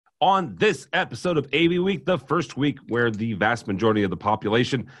On this episode of AV Week, the first week where the vast majority of the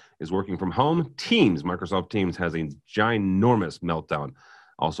population is working from home, Microsoft Teams has a ginormous meltdown.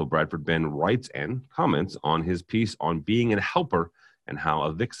 Also, Bradford Ben writes and comments on his piece on being a helper and how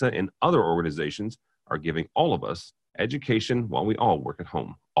Avixa and other organizations are giving all of us education while we all work at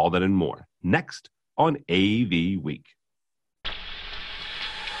home. All that and more next on AV Week.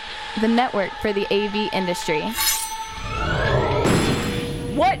 The network for the AV industry.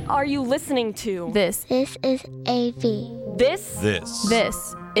 What are you listening to? This is AV. This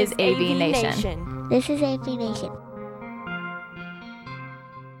is AV Nation. This is AV Nation.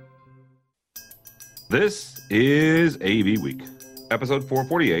 This is AV Week, episode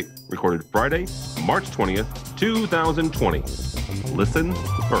 448, recorded Friday, March 20th, 2020. Listen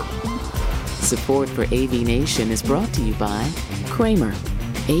first. Support for AV Nation is brought to you by Kramer,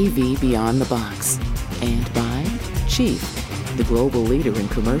 AV Beyond the Box, and by Chief, the global leader in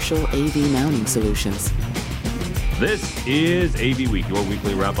commercial AV mounting solutions. This is AV Week, your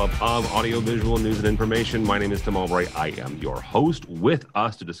weekly wrap-up of audiovisual news and information. My name is Tim Albright. I am your host. With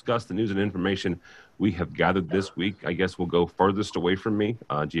us to discuss the news and information we have gathered this week, I guess we'll go furthest away from me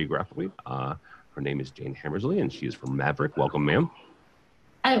geographically. Her name is Jane Hammersley, and she is from Maverick. Welcome, ma'am.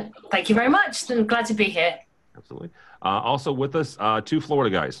 Oh, thank you very much. I'm glad to be here. Absolutely. Also with us, two Florida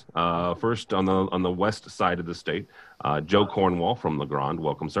guys. First on the west side of the state, Joe Cornwall from LeGrand.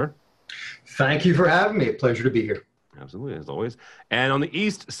 Welcome, sir. Thank you for having me. A pleasure to be here. Absolutely, as always. And on the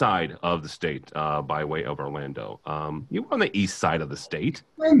east side of the state, by way of Orlando. You were on the east side of the state.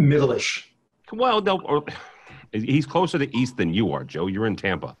 I'm middle-ish. Well, no, he's closer to east than you are, Joe. You're in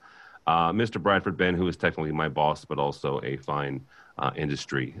Tampa. Mr. Bradford Ben, who is technically my boss, but also a fine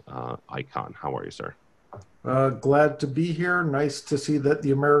industry icon. How are you, sir? Glad to be here. Nice to see that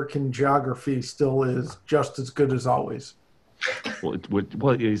the American geography still is just as good as always. Well,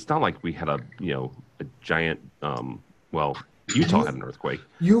 it's not like we had a giant. Utah had an earthquake.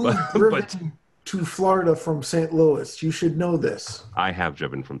 You've driven to Florida from St. Louis. You should know this. I have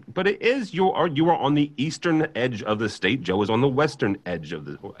driven from, but it is you are on the eastern edge of the state. Joe is on the western edge of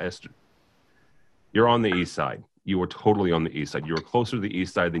the western. You're on the east side. You are totally on the east side. You are closer to the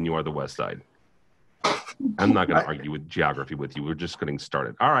east side than you are the west side. I'm not going to argue with geography with you. We're just getting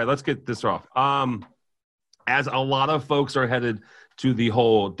started. All right, let's get this off. As a lot of folks are headed to the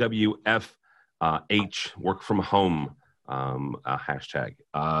whole WFH, work from home hashtag,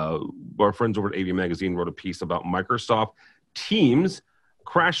 our friends over at AV Magazine wrote a piece about Microsoft Teams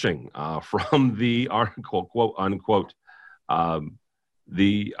crashing from the article, quote unquote,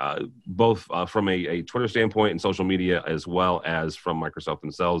 both from a Twitter standpoint and social media, as well as from Microsoft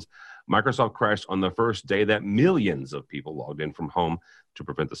themselves. Microsoft crashed on the first day that millions of people logged in from home to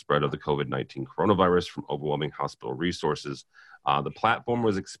prevent the spread of the COVID-19 coronavirus from overwhelming hospital resources. The platform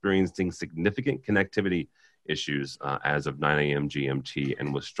was experiencing significant connectivity issues as of 9 a.m. GMT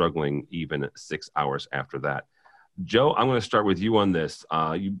and was struggling even 6 hours after that. Joe, I'm going to start with you on this.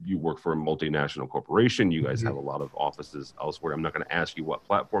 You work for a multinational corporation. You guys have a lot of offices elsewhere. I'm not going to ask you what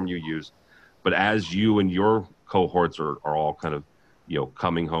platform you use, but as you and your cohorts are all kind of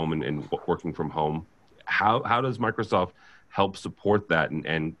coming home and working from home, how does Microsoft help support that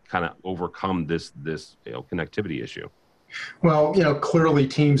and kind of overcome this connectivity issue? Well, clearly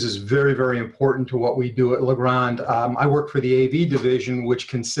Teams is very, very important to what we do at LeGrand. I work for the AV division, which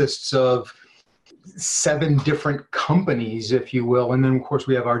consists of 7 different companies, if you will. And then, of course,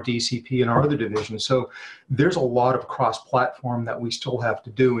 we have our DCP and our other divisions. So there's a lot of cross-platform that we still have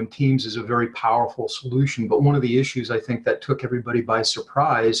to do, and Teams is a very powerful solution. But one of the issues I think that took everybody by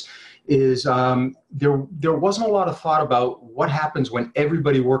surprise is there wasn't a lot of thought about what happens when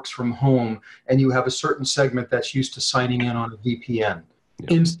everybody works from home and you have a certain segment that's used to signing in on a VPN.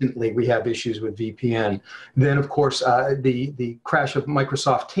 Instantly, we have issues with VPN. Then, of course, the crash of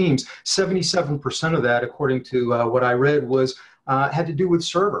Microsoft Teams, 77% of that, according to what I read, was had to do with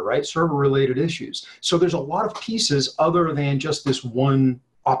server-related issues. So there's a lot of pieces other than just this one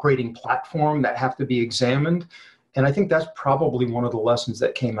operating platform that have to be examined. And I think that's probably one of the lessons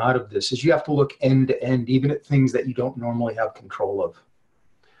that came out of this, is you have to look end to end, even at things that you don't normally have control of.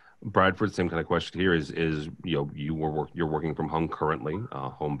 Bradford, same kind of question here is you're working from home currently,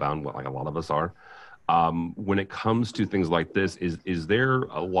 homebound, like a lot of us are. When it comes to things like this, is there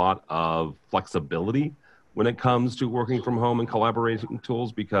a lot of flexibility when it comes to working from home and collaborating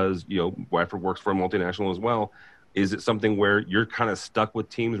tools? Because Bradford works for a multinational as well. Is it something where you're kind of stuck with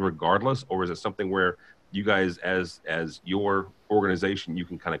Teams regardless, or is it something where you guys, as your organization, you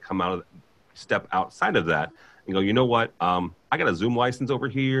can kind of step outside of that and go, you know what, I got a Zoom license over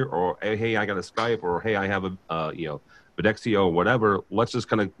here, or hey, I got a Skype, or hey, I have a Videxio or whatever, let's just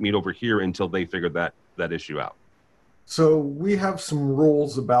kind of meet over here until they figure that issue out. So we have some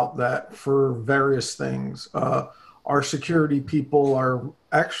rules about that for various things. Our security people are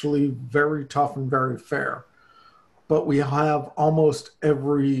actually very tough and very fair, but we have almost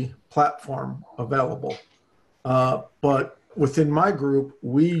every platform available. But within my group,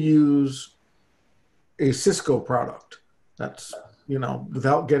 we use a Cisco product. That's,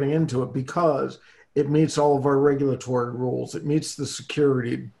 without getting into it, because it meets all of our regulatory rules. It meets the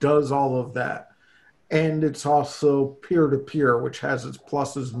security, it does all of that. And it's also peer-to-peer, which has its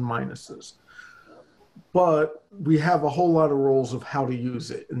pluses and minuses. But we have a whole lot of rules of how to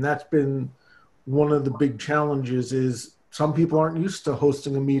use it. And that's been one of the big challenges is some people aren't used to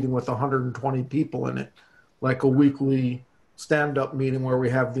hosting a meeting with 120 people in it, like a weekly stand-up meeting where we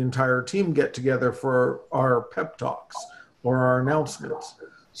have the entire team get together for our pep talks or our announcements.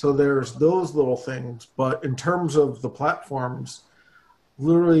 So there's those little things. But in terms of the platforms,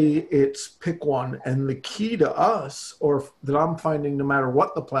 literally it's pick one. And the key to us, or that I'm finding no matter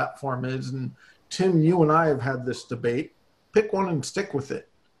what the platform is, and Tim, you and I have had this debate, pick one and stick with it.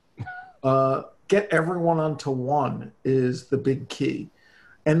 Get everyone onto one is the big key.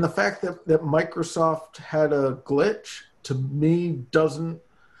 And the fact that Microsoft had a glitch, to me,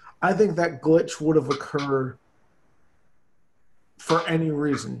 I think that glitch would have occurred for any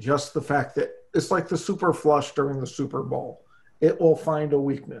reason. Just the fact that it's like the super flush during the Super Bowl. It will find a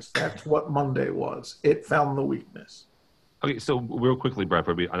weakness. That's what Monday was. It found the weakness. Okay, so real quickly,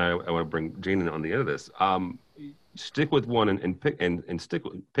 Bradford, and I want to bring Jane in on the end of this. Stick with one and pick one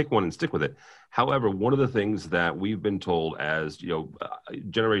and stick with it. However, one of the things that we've been told as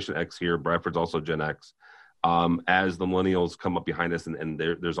Generation X here, Bradford's also Gen X, as the millennials come up behind us, and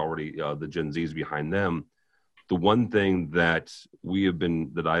there's already the Gen Zs behind them. The one thing that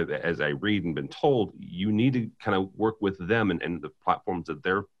as I read and been told, you need to kind of work with them and the platforms that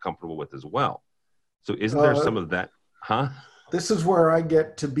they're comfortable with as well. So isn't there some of that? Huh? This is where I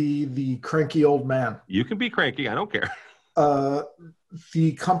get to be the cranky old man. You can be cranky. I don't care.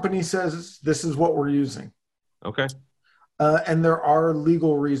 The company says this is what we're using. Okay. And there are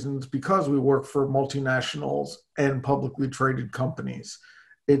legal reasons because we work for multinationals and publicly traded companies.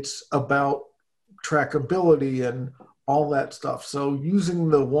 It's about trackability and all that stuff. So using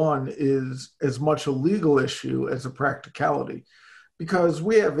the one is as much a legal issue as a practicality. Because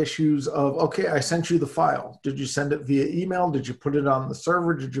we have issues of, okay, I sent you the file. Did you send it via email? Did you put it on the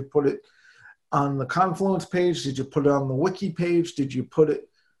server? Did you put it on the Confluence page? Did you put it on the wiki page? Did you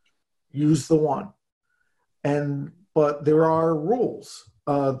use the one? But there are rules.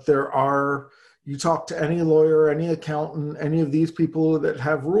 You talk to any lawyer, any accountant, any of these people that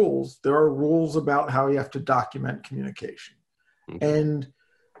have rules, there are rules about how you have to document communication. Mm-hmm. And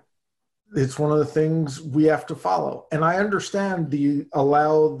it's one of the things we have to follow. And I understand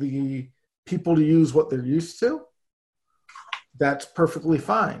allow the people to use what they're used to. That's perfectly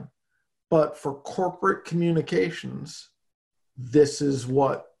fine. But for corporate communications, this is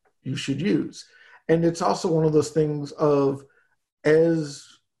what you should use. And it's also one of those things of, as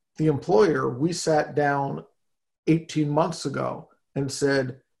the employer, we sat down 18 months ago and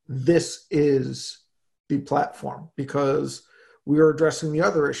said, this is the platform, because we are addressing the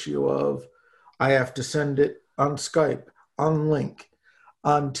other issue of I have to send it on Skype, on Link,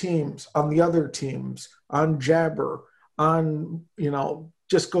 on Teams, on the other Teams, on Jabber, on,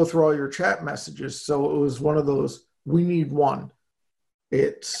 just go through all your chat messages. So it was one of those, we need one.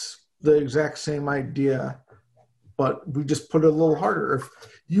 It's the exact same idea, but we just put it a little harder. If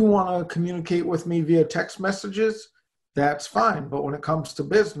you want to communicate with me via text messages, that's fine. But when it comes to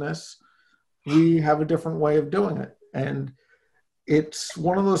business, we have a different way of doing it. And it's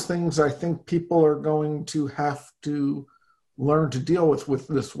one of those things I think people are going to have to learn to deal with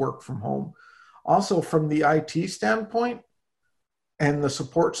this work from home. Also, from the IT standpoint and the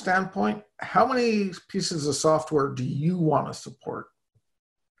support standpoint, how many pieces of software do you want to support?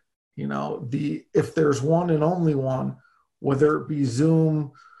 If there's one and only one, whether it be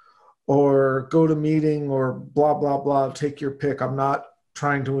Zoom or GoToMeeting or blah, blah, blah, take your pick. I'm not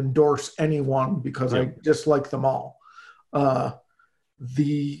trying to endorse anyone because I dislike them all. But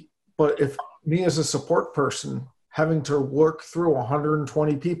if me as a support person having to work through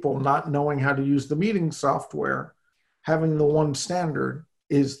 120 people, not knowing how to use the meeting software, having the one standard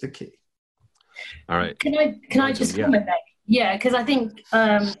is the key. All right. Can I just comment there? Yeah, because I think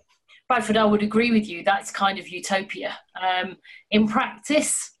Bradford, I would agree with you. That's kind of utopia. In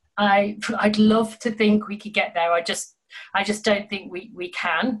practice, I'd love to think we could get there. I just don't think we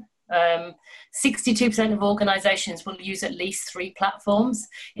can. 62% of organizations will use at least 3 platforms.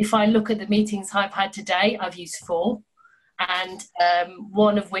 If I look at the meetings I've had today, I've used 4. and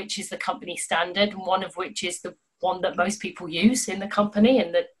one of which is the company standard, and one of which is the one that most people use in the company,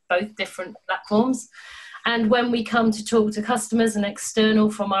 and the both different platforms. And when we come to talk to customers and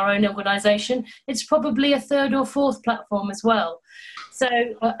external from our own organisation, it's probably a third or fourth platform as well. So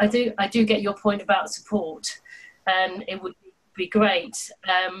I do get your point about support, and it would be great.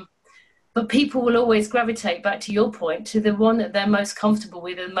 But people will always gravitate back to your point, to the one that they're most comfortable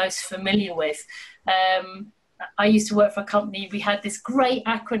with and most familiar with. I used to work for a company, we had this great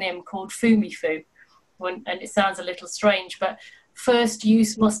acronym called FUMIFU, and it sounds a little strange, but first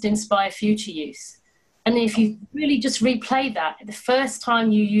use must inspire future use. And if you really just replay that, the first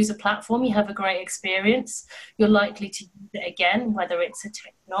time you use a platform, you have a great experience, you're likely to use it again, whether it's a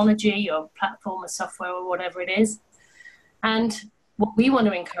technology or platform or software or whatever it is. And what we want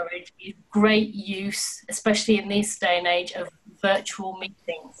to encourage is great use, especially in this day and age, of virtual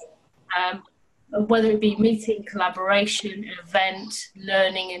meetings. Whether it be meeting, collaboration, event,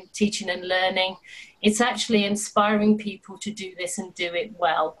 learning and teaching and learning, it's actually inspiring people to do this and do it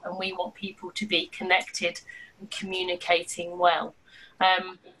well. And we want people to be connected and communicating well.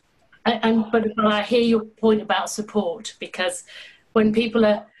 But I hear your point about support, because when people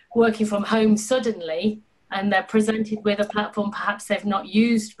are working from home suddenly and they're presented with a platform perhaps they've not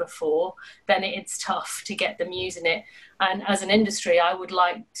used before, then it's tough to get them using it. And as an industry, I would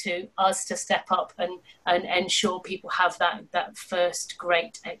like us to step up and ensure people have that first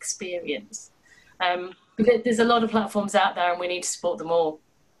great experience. Because there's a lot of platforms out there and we need to support them all.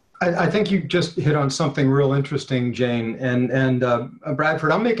 I think you just hit on something real interesting, Jane. And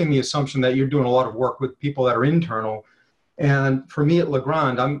Bradford, I'm making the assumption that you're doing a lot of work with people that are internal. And for me at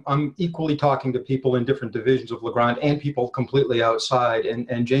Legrand, I'm equally talking to people in different divisions of Legrand and people completely outside.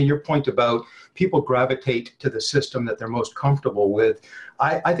 And Jane, your point about people gravitate to the system that they're most comfortable with,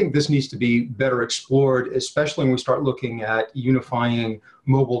 I think this needs to be better explored, especially when we start looking at unifying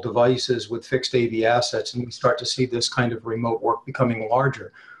mobile devices with fixed AV assets and we start to see this kind of remote work becoming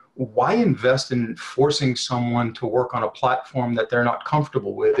larger. Why invest in forcing someone to work on a platform that they're not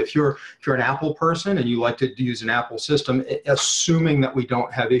comfortable with? If you're an Apple person and you like to use an Apple system, assuming that we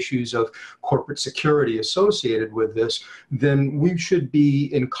don't have issues of corporate security associated with this, then we should be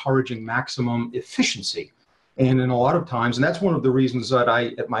encouraging maximum efficiency. And in a lot of times, and that's one of the reasons that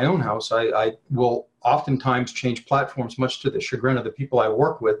at my own house, I will oftentimes change platforms, much to the chagrin of the people I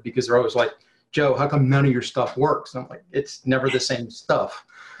work with, because they're always like, Joe, how come none of your stuff works? And I'm like, it's never the same stuff.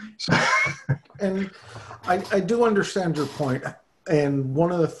 And I do understand your point. And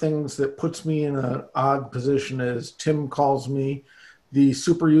one of the things that puts me in an odd position is Tim calls me the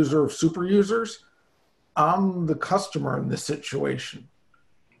super user of super users. I'm the customer in this situation,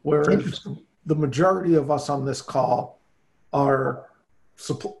 whereas the majority of us on this call are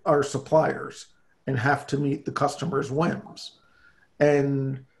suppliers and have to meet the customer's whims.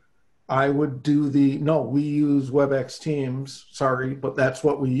 And I would do we use WebEx Teams, sorry, but that's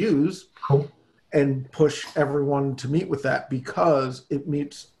what we use. Cool. And push everyone to meet with that because it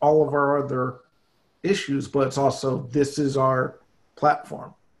meets all of our other issues, but it's also, this is our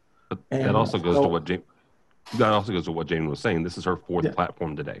platform. But that also goes to what Jane was saying. This is her fourth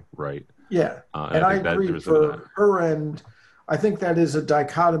platform today, right? Yeah. And I agree for her end. I think that is a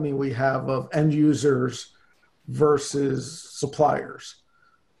dichotomy we have of end users versus suppliers.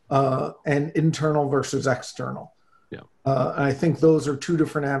 And internal versus external. Yeah. And I think those are two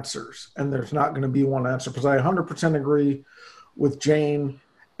different answers, and there's not going to be one answer, because I 100% agree with Jane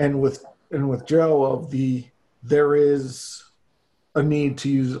and with Joe there is a need to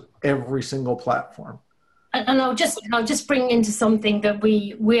use every single platform. And I'll just bring into something that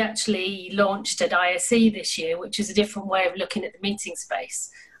we actually launched at ISE this year, which is a different way of looking at the meeting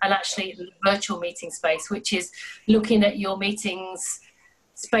space, and actually the virtual meeting space, which is looking at your meetings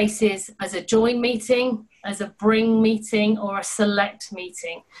spaces as a join meeting, as a bring meeting, or a select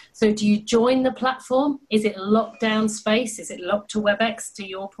meeting. So do you join the platform? Is it a lockdown space? Is it locked to WebEx, to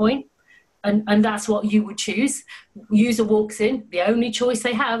your point? And that's what you would choose. User walks in, the only choice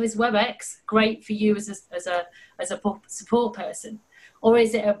they have is WebEx. Great for you as a support person. Or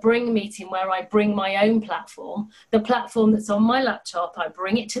is it a bring meeting where I bring my own platform, the platform that's on my laptop, I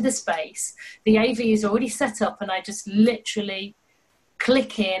bring it to the space, the AV is already set up, and I just literally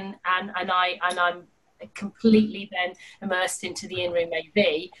click in and I'm completely then immersed into the in-room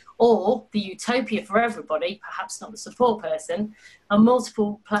AV, or the utopia for everybody, perhaps not the support person, are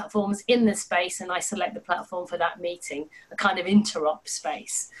multiple platforms in the space, and I select the platform for that meeting, a kind of interop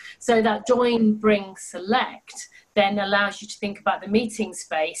space. So that join, bring, select then allows you to think about the meeting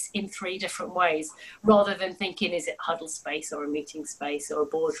space in 3 different ways, rather than thinking, is it huddle space or a meeting space or a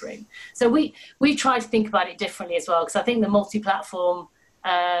boardroom? So we try to think about it differently as well, because I think the multi-platform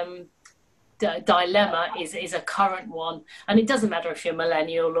dilemma is a current one, and it doesn't matter if you're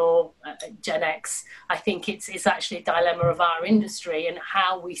millennial or Gen X. I think it's actually a dilemma of our industry and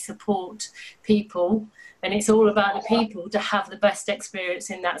how we support people, and it's all about the people to have the best experience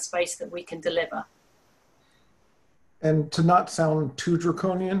in that space that we can deliver. And to not sound too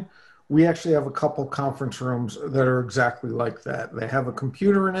draconian, we actually have a couple conference rooms that are exactly like that. They have a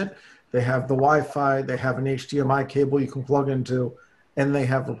computer in it, they have the Wi-Fi, they have an HDMI cable you can plug into, and they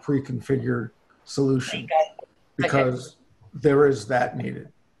have a pre-configured solution, because there is that needed.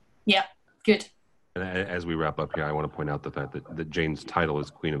 Yeah, good. And as we wrap up here, I want to point out the fact that Jane's title is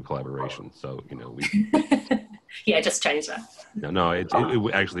Queen of Collaboration. So, we... Yeah, just change that. No, it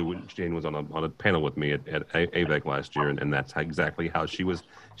actually, Jane was on a panel with me at AVEC last year, and that's exactly how she was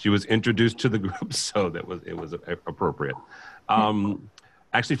introduced to the group. So it was appropriate.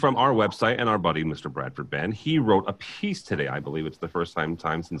 Actually, from our website and our buddy, Mr. Bradford Benn, he wrote a piece today. I believe it's the first time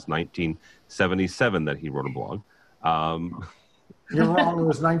since 1977 that he wrote a blog. You're wrong. It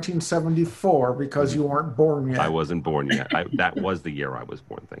was 1974 because you weren't born yet. I wasn't born yet. That was the year I was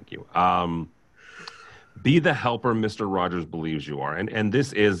born. Thank you. Be the helper Mr. Rogers believes you are. And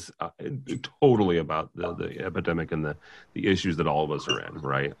this is totally about the epidemic and the issues that all of us are in,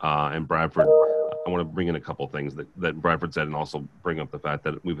 right? And Bradford, I want to bring in a couple of things that Bradford said, and also bring up the fact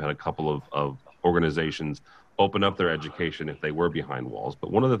that we've had a couple of organizations open up their education if they were behind walls.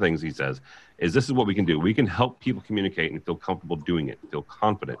 But one of the things he says is, this is what we can do. We can help people communicate and feel comfortable doing it, feel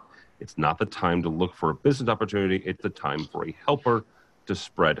confident. It's not the time to look for a business opportunity. It's the time for a helper to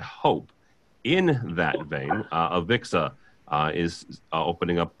spread hope. In that vein, Avixa is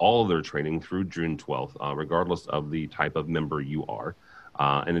opening up all of their training through June 12th, regardless of the type of member you are.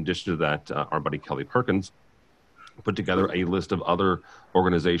 In addition to that, our buddy Kelly Perkins put together a list of other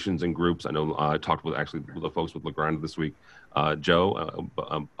organizations and groups. I know I talked with the folks with Legrand this week, Joe,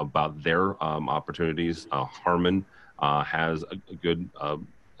 about their opportunities. Harman has a good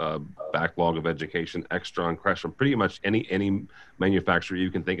backlog of education, Extron, Crash, from pretty much any manufacturer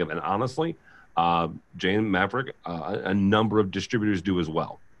you can think of. And honestly, Jane Maverick, a number of distributors do as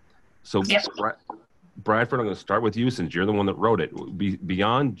well. So yep. Bradford, I'm going to start with you since you're the one that wrote it.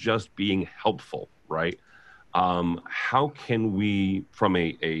 Beyond just being helpful, right? How can we, from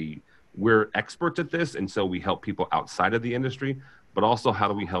we're experts at this, and so we help people outside of the industry, but also how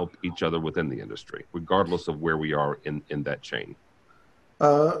do we help each other within the industry, regardless of where we are in that chain?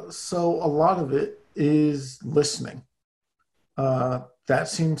 So a lot of it is listening. That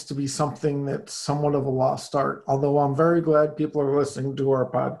seems to be something that's somewhat of a lost art, although I'm very glad people are listening to our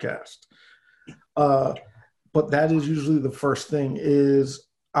podcast. But that is usually the first thing. Is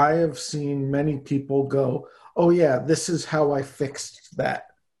I have seen many people go, oh yeah, this is how I fixed that,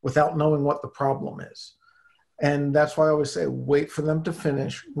 without knowing what the problem is. And that's why I always say, wait for them to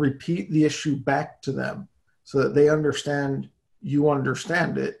finish, repeat the issue back to them so that they understand you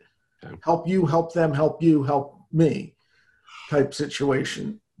understand it. Okay. Help you, help them, help you, help me type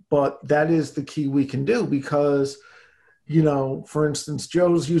situation. But that is the key we can do, because, for instance,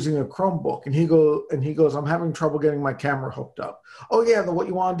 Joe's using a Chromebook and he goes, I'm having trouble getting my camera hooked up. Oh yeah, what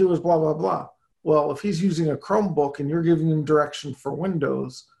you want to do is blah, blah, blah. Well, if he's using a Chromebook and you're giving him direction for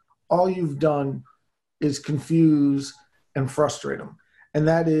Windows, all you've done is confuse and frustrate him. And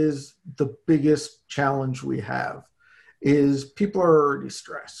that is the biggest challenge we have, is people are already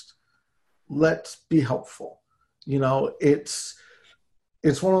stressed. Let's be helpful. It's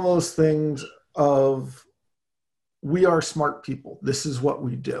one of those things of, we are smart people. This is what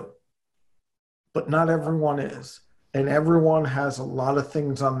we do. But not everyone is. And everyone has a lot of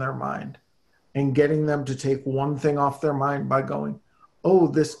things on their mind. And getting them to take one thing off their mind by going, oh,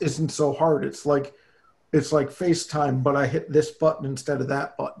 this isn't so hard. It's like FaceTime, but I hit this button instead of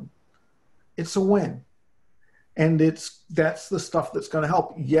that button. It's a win. And that's the stuff that's going to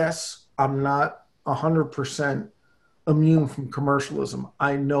help. Yes, I'm not 100% immune from commercialism.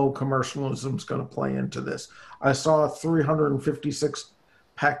 I know commercialism is going to play into this. I saw a $356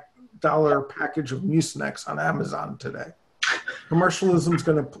 package of Mucinex on Amazon today. Commercialism is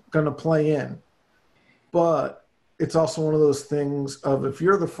going to play in, but it's also one of those things of, if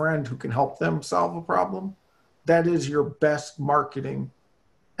you're the friend who can help them solve a problem, that is your best marketing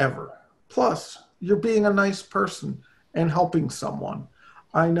ever. Plus, you're being a nice person and helping someone.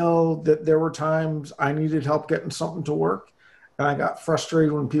 I know that there were times I needed help getting something to work, and I got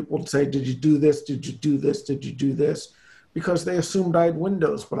frustrated when people would say, did you do this? Did you do this? Did you do this? Because they assumed I had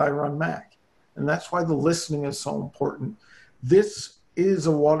Windows, but I run Mac. And that's why the listening is so important. This is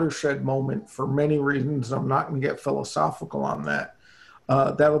a watershed moment for many reasons. I'm not going to get philosophical on that.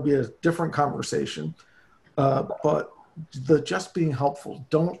 That'll be a different conversation. But just being helpful.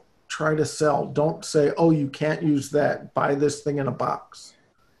 Don't try to sell. Don't say, oh, you can't use that. Buy this thing in a box.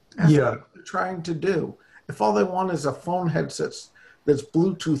 That's what they're trying to do. If all they want is a phone headset that's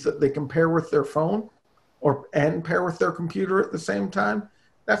Bluetooth that they can pair with their phone and pair with their computer at the same time,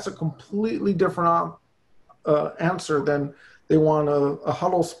 that's a completely different answer than they want a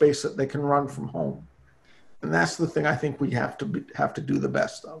huddle space that they can run from home. And that's the thing I think we have to do the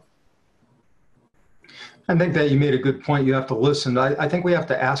best of. I think that you made a good point. You have to listen. I think we have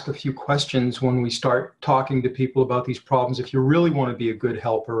to ask a few questions when we start talking to people about these problems. If you really want to be a good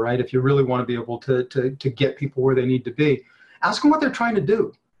helper, right? If you really want to be able to get people where they need to be, ask them what they're trying to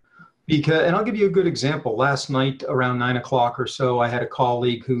do. And I'll give you a good example. Last night around 9 o'clock or so, I had a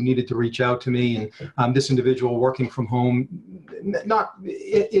colleague who needed to reach out to me, and this individual working from home, not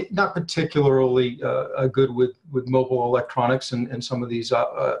particularly good with mobile electronics and some of these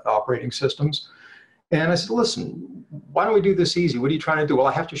operating systems. And I said, listen, why don't we do this easy? What are you trying to do? Well,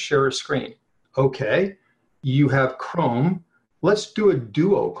 I have to share a screen. Okay, you have Chrome. Let's do a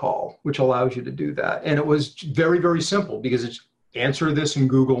duo call, which allows you to do that. And it was very, very simple because it's answer this in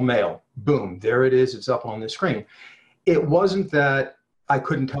Google Mail. Boom, there it is. It's up on the screen. It wasn't that I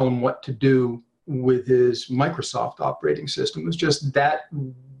couldn't tell him what to do with his Microsoft operating system. It was just that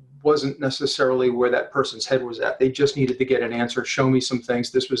wasn't necessarily where that person's head was at. They just needed to get an answer, show me some things.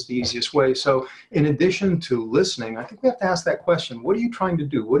 This was the easiest way. So in addition to listening, I think we have to ask that question. What are you trying to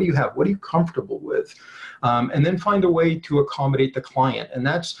do? What do you have? What are you comfortable with? And then find a way to accommodate the client. And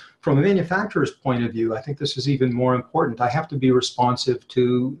that's from a manufacturer's point of view. I think this is even more important. I have to be responsive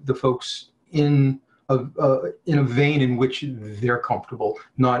to the folks in a vein in which they're comfortable,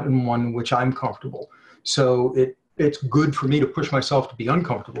 not in one in which I'm comfortable. So it's good for me to push myself to be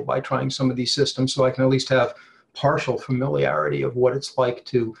uncomfortable by trying some of these systems so I can at least have partial familiarity of what it's like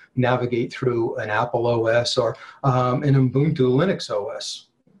to navigate through an Apple OS or an Ubuntu Linux OS.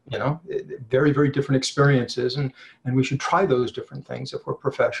 You know, very, very different experiences, and we should try those different things if we're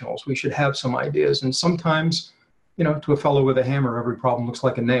professionals. We should have some ideas, and sometimes, you know, to a fellow with a hammer, every problem looks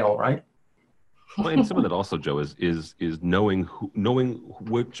like a nail, right? Well, and some of that also, Joe, is knowing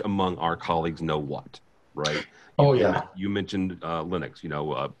which among our colleagues know what, right? Oh, yeah. You mentioned Linux. You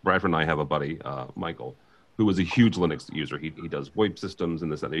know, Bradford and I have a buddy, Michael, who is a huge Linux user. He does VoIP systems and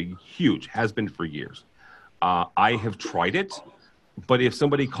this and that. Huge, has been for years. I have tried it, but if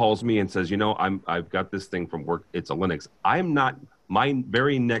somebody calls me and says, you know, I've got this thing from work, it's a Linux, my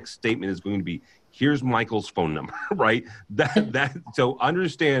very next statement is going to be, here's Michael's phone number, right? So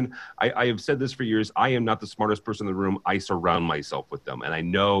understand, I have said this for years, I am not the smartest person in the room. I surround myself with them. And I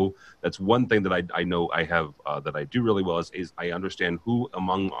know that's one thing that I know I have, that I do really well is I understand who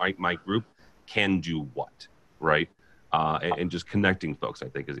among my group can do what, right? And just connecting folks, I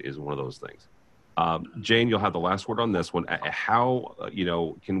think, is one of those things. Jane, you'll have the last word on this one. How,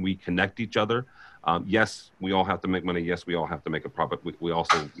 can we connect each other? Yes, we all have to make money. Yes, we all have to make a profit. We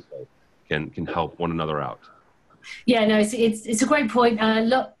also can help one another out. Yeah, no, it's a great point. I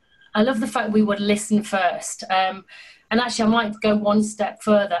love the fact we would listen first. And actually, I might go one step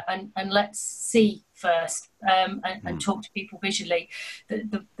further and let's see first and talk to people visually.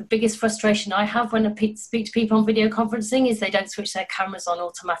 The biggest frustration I have when I speak to people on video conferencing is they don't switch their cameras on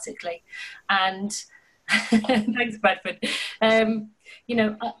automatically. And thanks, Bradford.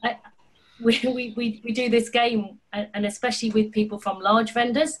 We do this game, and especially with people from large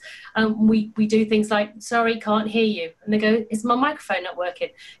vendors, we do things like, sorry, can't hear you. And they go, is my microphone not working?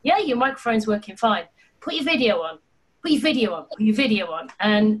 Yeah, your microphone's working fine. Put your video on. Put your video on.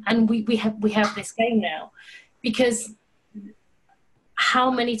 And we have this game now, because how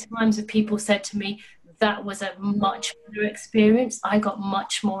many times have people said to me, that was a much better experience. I got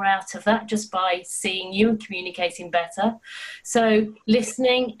much more out of that just by seeing you and communicating better. So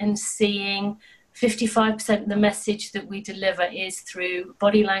listening and seeing, 55% of the message that we deliver is through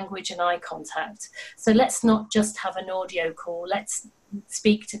body language and eye contact. So let's not just have an audio call. Let's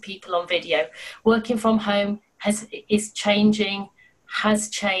speak to people on video. Working from home is changing, has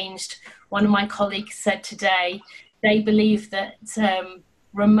changed. One of my colleagues said today, they believe that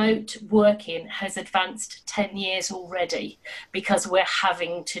remote working has advanced 10 years already because we're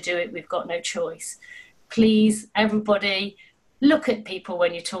having to do it. We've got no choice. Please, everybody, look at people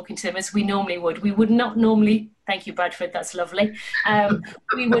when you're talking to them as we normally would. We would not normally, thank you, Bradford, that's lovely.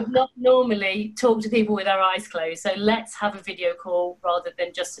 We would not normally talk to people with our eyes closed. So let's have a video call rather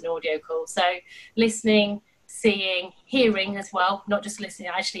than just an audio call. So listening, seeing, hearing as well, not just listening,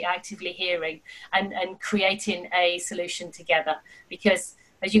 actually actively hearing and creating a solution together. Because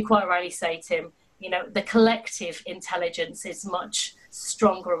as you quite rightly say, Tim, you know, the collective intelligence is much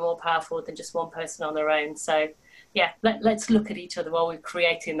stronger and more powerful than just one person on their own. So yeah, let's look at each other while we're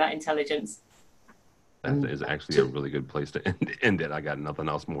creating that intelligence. That is actually a really good place to end it. I got nothing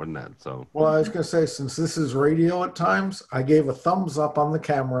else more than that. So, well, I was going to say, since this is radio at times, I gave a thumbs up on the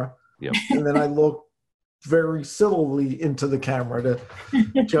camera. Yep. And then I looked very civilly into the camera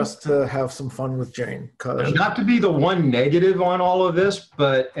just to have some fun with Jane. Not to be the one negative on all of this,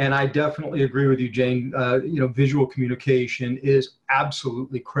 and I definitely agree with you, Jane. Visual communication is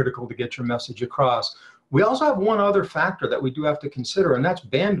absolutely critical to get your message across. We also have one other factor that we do have to consider, and that's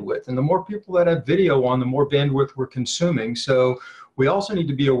bandwidth. And the more people that have video on, the more bandwidth we're consuming. So we also need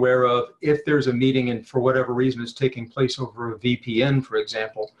to be aware of if there's a meeting and for whatever reason it's taking place over a VPN, for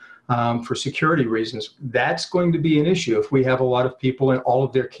example, for security reasons, that's going to be an issue. If we have a lot of people and all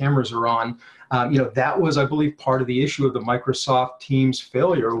of their cameras are on, that was, I believe, part of the issue of the Microsoft Teams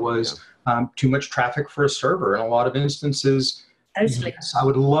failure was too much traffic for a server. In a lot of instances, yes, I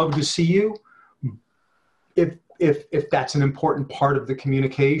would love to see you. If that's an important part of the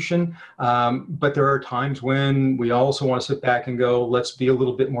communication, but there are times when we also want to sit back and go, let's be a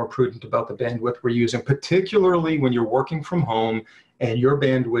little bit more prudent about the bandwidth we're using, particularly when you're working from home and your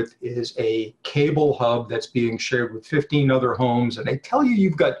bandwidth is a cable hub that's being shared with 15 other homes, and they tell you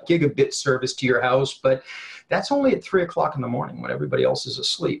you've got gigabit service to your house, but that's only at 3 o'clock in the morning when everybody else is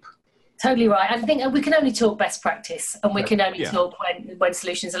asleep. Totally right. I think we can only talk best practice, and we can only talk when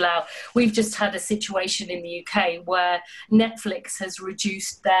solutions allow. We've just had a situation in the UK where Netflix has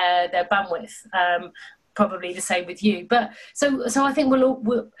reduced their bandwidth. Probably the same with you. But so I think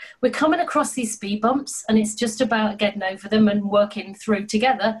we're coming across these speed bumps, and it's just about getting over them and working through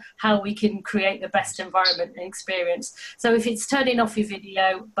together how we can create the best environment and experience. So if it's turning off your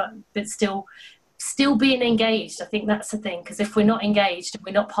video, but still being engaged, I think that's the thing, because if we're not engaged,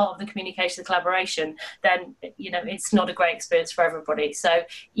 we're not part of the communication, the collaboration, then it's not a great experience for everybody. So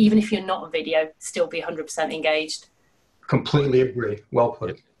even if you're not on video, still be 100% engaged. Completely agree. Well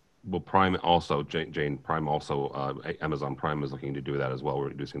put. Well, Prime also, Jane, Prime also, Amazon Prime is looking to do that as well. We're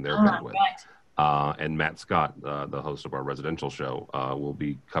reducing their bandwidth. Right. And Matt Scott, the host of our residential show, will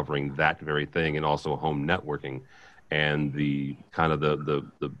be covering that very thing, and also home networking and the kind of the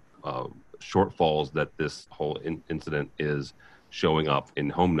shortfalls that this whole incident is showing up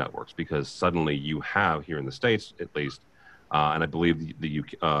in home networks, because suddenly you have here in the States, at least, and I believe the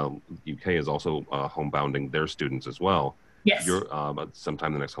UK is also homebounding their students as well. Yes. Sometime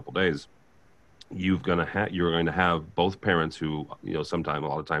in the next couple of days, you're going to have both parents who, a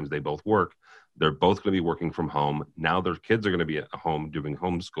lot of times they both work. They're both going to be working from home. Now their kids are going to be at home doing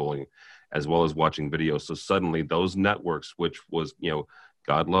homeschooling as well as watching videos. So suddenly those networks, which was,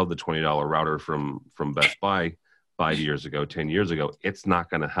 God love the $20 router from Best Buy 5 years ago, 10 years ago, it's not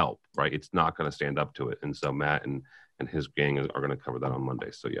going to help, right? It's not going to stand up to it. And so Matt and his gang are going to cover that on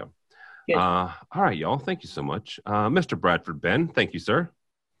Monday. So yeah. All right, y'all. Thank you so much. Mr. Bradford Ben, thank you, sir.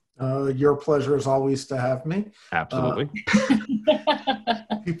 Your pleasure as always to have me. Absolutely.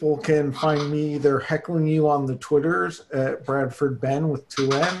 People can find me either heckling you on the Twitters at Bradford Ben with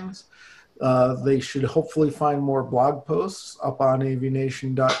 2 N's. They should hopefully find more blog posts up on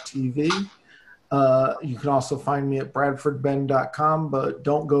avnation.tv. You can also find me at bradfordben.com, but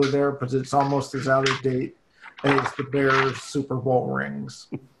don't go there because it's almost as out of date as the Bears Super Bowl rings.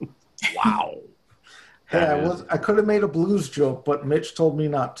 Wow. Yeah, I could have made a blues joke, but Mitch told me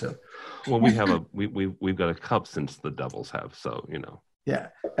not to. Well, we've got a cup since the Devils have, so Yeah,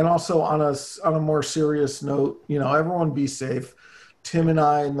 and also on a more serious note, everyone be safe. Tim and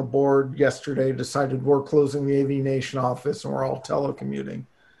I and the board yesterday decided we're closing the AV Nation office and we're all telecommuting.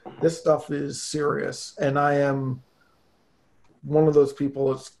 This stuff is serious, and I am one of those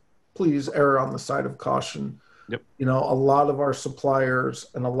people that's please err on the side of caution. Yep. A lot of our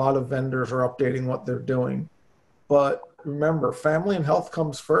suppliers and a lot of vendors are updating what they're doing. But remember, family and health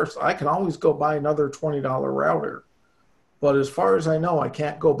comes first. I can always go buy another $20 router. But as far as I know, I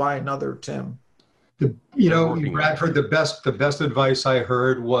can't go buy another Tim. Bradford, the best advice I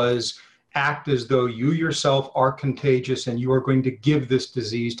heard was act as though you yourself are contagious and you are going to give this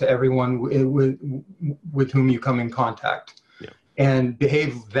disease to everyone with whom you come in contact. Yeah. And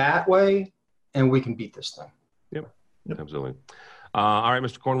behave that way, and we can beat this thing. Yep. Absolutely. All right,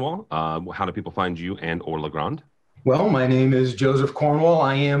 Mr. Cornwall, how do people find you and or Legrand? Well, my name is Joseph Cornwall.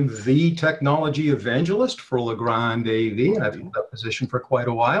 I am the technology evangelist for Legrand AV. I've held that position for quite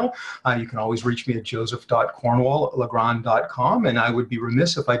a while. You can always reach me at joseph.cornwall@legrand.com. And I would be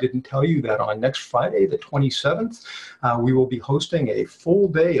remiss if I didn't tell you that on next Friday, the 27th, we will be hosting a full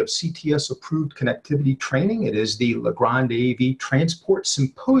day of CTS approved connectivity training. It is the Legrand AV Transport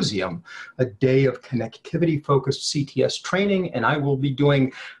Symposium, a day of connectivity focused CTS training. And I will be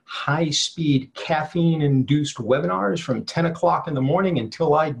doing high-speed caffeine-induced webinars from 10 o'clock in the morning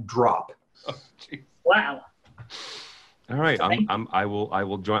until I drop. Oh, wow. All right, I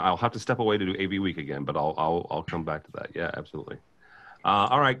will join. I'll have to step away to do AV Week again, but I'll come back to that. Yeah, absolutely.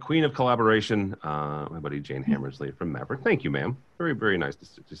 All right, Queen of Collaboration, my buddy Jane Hammersley from Maverick. Thank you, ma'am. Very, very nice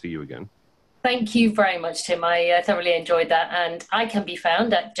to see you again. Thank you very much, Tim. I thoroughly enjoyed that. And I can be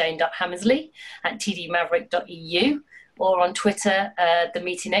found at jane.hammersley@tdmaverick.eu. or on Twitter, The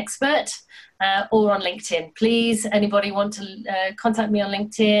Meeting Expert, or on LinkedIn. Please, anybody want to contact me on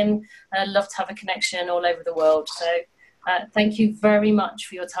LinkedIn? I'd love to have a connection all over the world. So thank you very much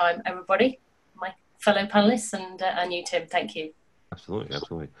for your time, everybody, my fellow panelists, and you, Tim. Thank you. Absolutely,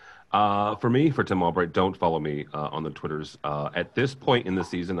 absolutely. For me, for Tim Albright, don't follow me on the Twitters. At this point in the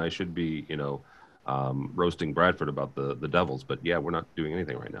season, I should be, roasting Bradford about the Devils, but yeah, we're not doing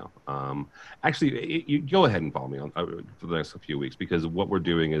anything right now. Actually, you go ahead and follow me on for the next few weeks, because what we're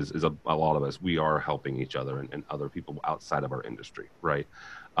doing is a lot of us, we are helping each other and other people outside of our industry, right?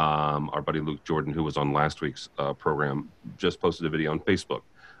 Our buddy Luke Jordan, who was on last week's program, just posted a video on Facebook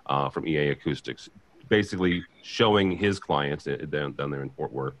from EA Acoustics, basically showing his clients down there in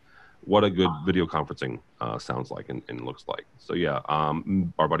Fort Worth what a good video conferencing sounds like and looks like. So yeah,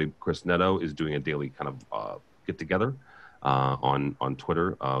 our buddy Chris Netto is doing a daily kind of get together on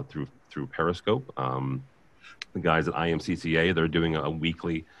Twitter through Periscope. The guys at IMCCA, they're doing a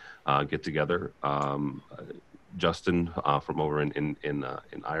weekly get together. Justin from over in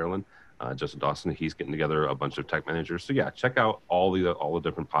Ireland, Justin Dawson, he's getting together a bunch of tech managers. So yeah, check out all the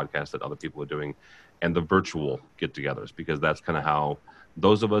different podcasts that other people are doing and the virtual get-togethers, because that's kind of how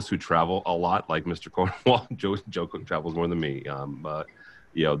those of us who travel a lot, like Mr. Cornwall, Joe Cook travels more than me. But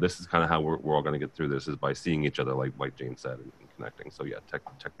this is kind of how we're all going to get through this, is by seeing each other, like Jane said, and connecting. So yeah, check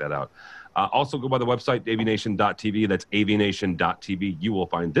that out. Also go by the website, avnation.tv. That's avnation.tv. You will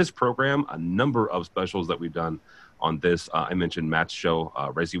find this program, a number of specials that we've done on this. I mentioned Matt's show,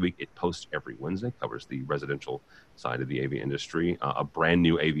 Resi Week. It posts every Wednesday, covers the residential side of the AV industry. A brand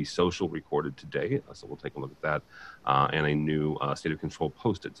new AV social recorded today, so we'll take a look at that. And a new State of Control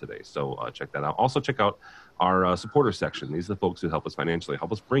posted today, so check that out. Also check out our supporter section. These are the folks who help us financially,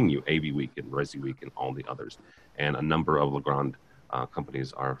 help us bring you AV Week and Resi Week and all the others. And a number of Legrand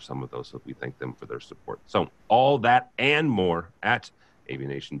companies are some of those, so we thank them for their support. So all that and more at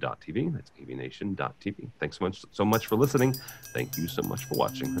avnation.tv. That's avnation.tv. Thanks so much for listening. Thank you so much for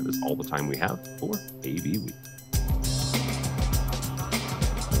watching. That is all the time we have for AV Week.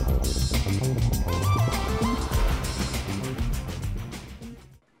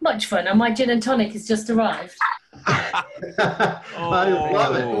 Much fun, and my gin and tonic has just arrived. I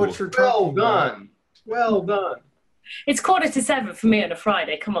love it. Well done. Well done. It's 6:45 for me on a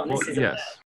Friday. Come on, this is yes.